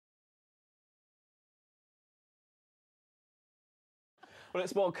Well,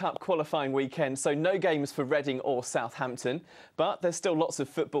 it's World Cup qualifying weekend, so no games for Reading or Southampton, but there's still lots of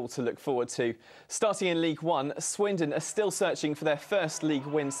football to look forward to. Starting in League One, Swindon are still searching for their first league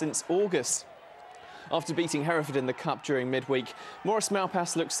win since August. After beating Hereford in the Cup during midweek,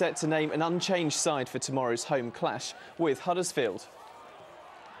 Malpas looks set to name an unchanged side for tomorrow's home clash with Huddersfield.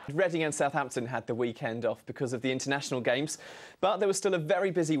 Reading and Southampton had the weekend off because of the international games, but there was still a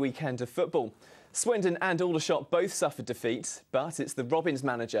very busy weekend of football. Swindon and Aldershot both suffered defeat, but it's the Robins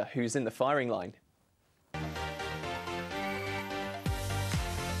manager who's in the firing line.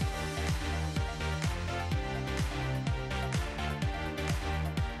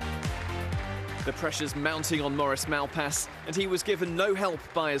 The pressure's mounting on Malpas, and he was given no help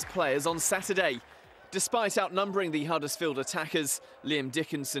by his players on Saturday. Despite outnumbering the Huddersfield attackers, Liam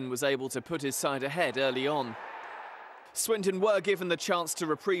Dickinson was able to put his side ahead early on. Swindon were given the chance to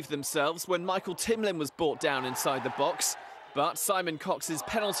reprieve themselves when Michael Timlin was brought down inside the box, but Simon Cox's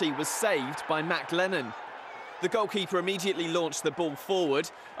penalty was saved by Mac Lennon. The goalkeeper immediately launched the ball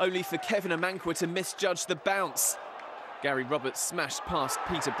forward, only for Kevin Amankwa to misjudge the bounce. Gary Roberts smashed past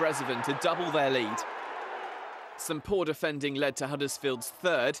Peter Brezovan to double their lead. Some poor defending led to Huddersfield's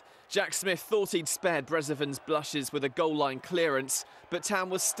third. Jack Smith thought he'd spared Brezovan's blushes with a goal line clearance, but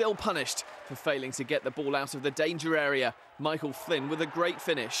Town was still punished for failing to get the ball out of the danger area. Michael Flynn with a great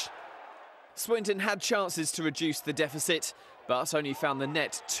finish. Swindon had chances to reduce the deficit, but only found the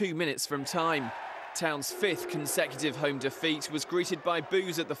net 2 minutes from time. Town's fifth consecutive home defeat was greeted by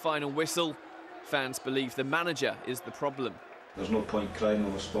boos at the final whistle. Fans believe the manager is the problem. There's no point crying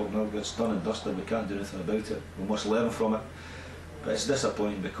over spilled milk. It's done and dusted. We can't do anything about it. We must learn from it. But it's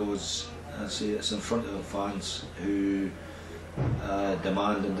disappointing because, I say, it's in front of the fans who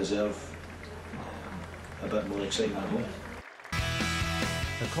demand and deserve a bit more excitement at home.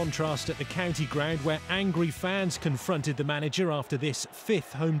 A contrast at the Couinty Ground, where angry fans confronted the manager after this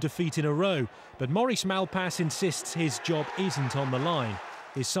fifth home defeat in a row. But Maurice Malpas insists his job isn't on the line.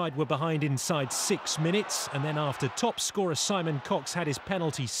 His side were behind inside 6 minutes, and then after top scorer Simon Cox had his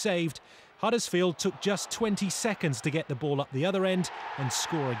penalty saved, Huddersfield took just 20 seconds to get the ball up the other end and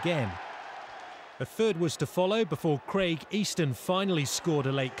score again. A third was to follow before Craig Easton finally scored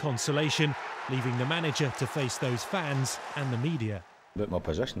a late consolation, leaving the manager to face those fans and the media. About my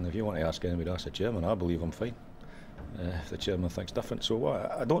position, if you want to ask anybody, ask the chairman. I believe I'm fine. If the chairman thinks different, so what?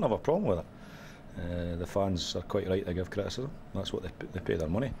 I don't have a problem with it. The fans are quite right to give criticism. That's what they pay their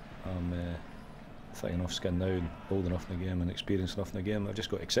money. I'm thick enough skin now and old enough in the game and experienced enough in the game. I've just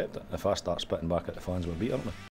got to accept it. If I start spitting back at the fans, we're beat, aren't we?